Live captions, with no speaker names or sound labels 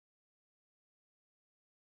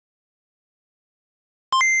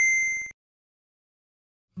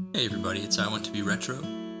Hey everybody, it's I Want To Be Retro.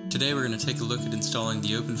 Today we're going to take a look at installing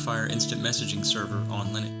the OpenFire instant messaging server on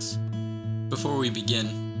Linux. Before we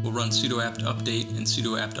begin, we'll run sudo apt update and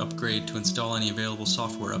sudo apt upgrade to install any available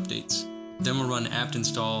software updates. Then we'll run apt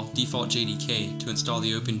install default-jdk to install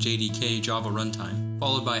the openjdk Java runtime,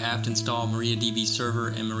 followed by apt install mariadb-server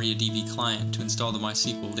and mariadb-client to install the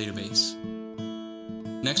MySQL database.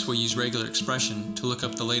 Next we'll use regular expression to look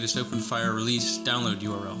up the latest OpenFire release download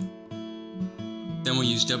URL. Then we'll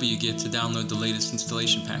use wget to download the latest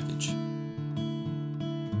installation package.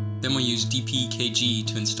 Then we'll use dpkg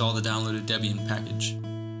to install the downloaded Debian package.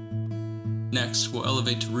 Next, we'll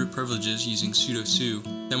elevate to root privileges using sudo su,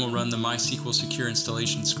 then we'll run the MySQL secure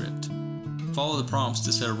installation script. Follow the prompts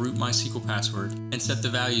to set a root MySQL password and set the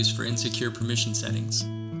values for insecure permission settings.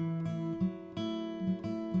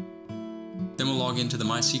 Then we'll log into the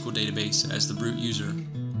MySQL database as the root user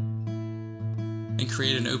and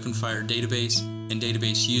create an OpenFire database and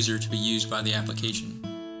database user to be used by the application.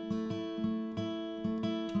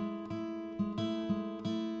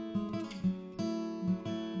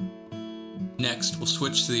 Next, we'll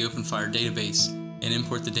switch to the OpenFire database and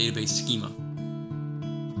import the database schema.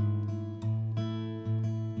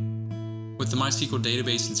 With the MySQL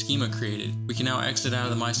database and schema created, we can now exit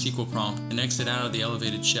out of the MySQL prompt and exit out of the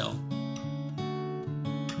elevated shell.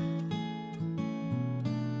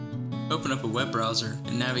 Open up a web browser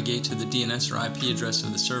and navigate to the DNS or IP address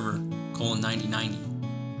of the server,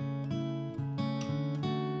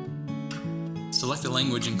 :9090. Select the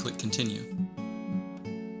language and click Continue.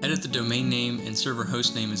 Edit the domain name and server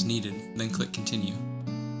host name as needed, then click Continue.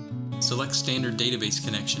 Select Standard Database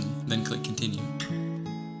Connection, then click Continue.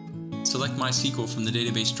 Select MySQL from the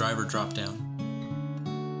database driver dropdown.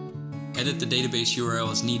 Edit the database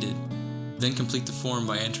URL as needed, then complete the form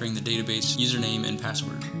by entering the database username and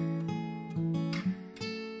password.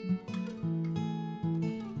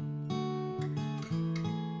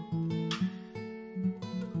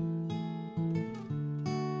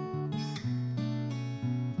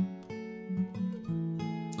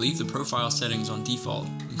 Leave the profile settings on default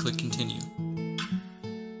and click Continue.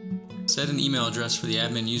 Set an email address for the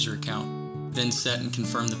admin user account, then set and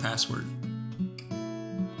confirm the password.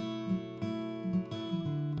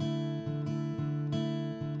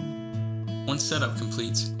 Once setup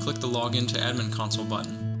completes, click the Login to Admin Console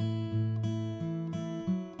button.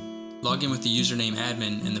 Log in with the username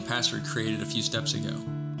admin and the password created a few steps ago.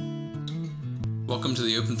 Welcome to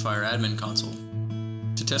the OpenFire Admin Console.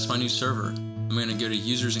 To test my new server, I'm going to go to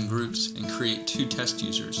Users and Groups and create 2 test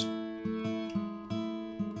users.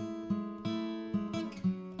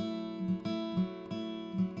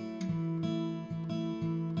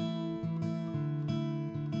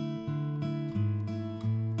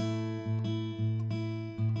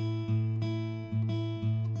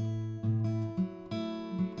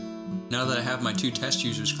 Now that I have my 2 test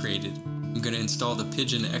users created, I'm going to install the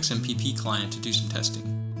Pigeon XMPP client to do some testing.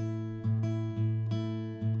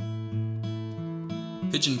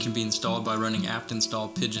 Pigeon can be installed by running apt install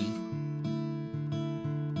pigeon.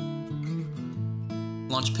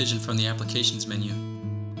 Launch Pigeon from the Applications menu.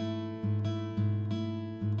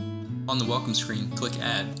 On the welcome screen, click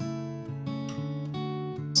Add.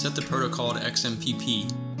 Set the protocol to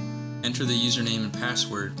XMPP, enter the username and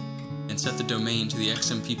password, and set the domain to the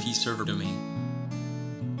XMPP server domain.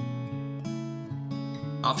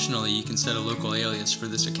 Optionally, you can set a local alias for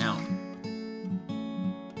this account.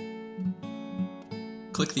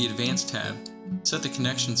 Click the Advanced tab, set the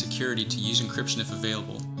connection security to use encryption if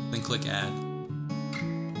available, then click Add.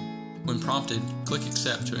 When prompted, click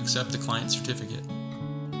Accept to accept the client certificate.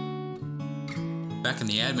 Back in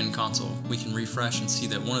the admin console, we can refresh and see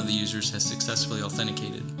that one of the users has successfully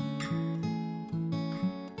authenticated.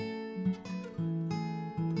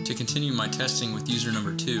 To continue my testing with user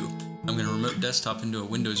number 2, I'm going to remote desktop into a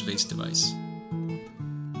Windows-based device.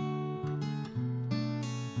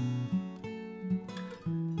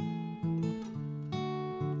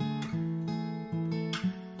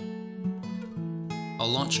 I'll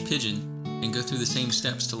launch Pigeon and go through the same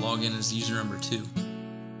steps to log in as user number 2.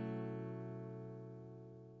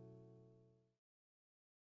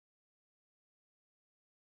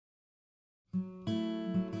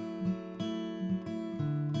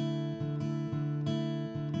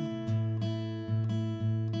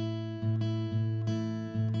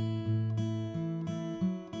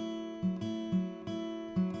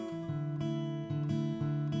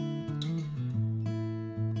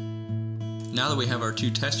 Now that we have our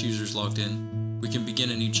 2 test users logged in, we can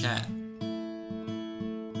begin a new chat.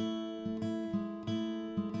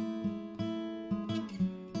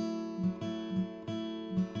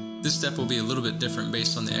 This step will be a little bit different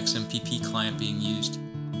based on the XMPP client being used.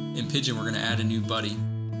 In Pigeon, we're going to add a new buddy.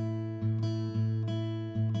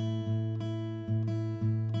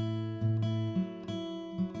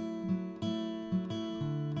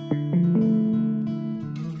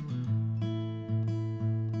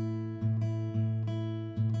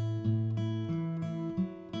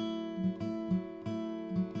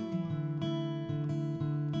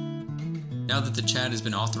 Now that the chat has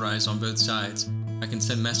been authorized on both sides, I can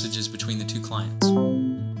send messages between the two clients.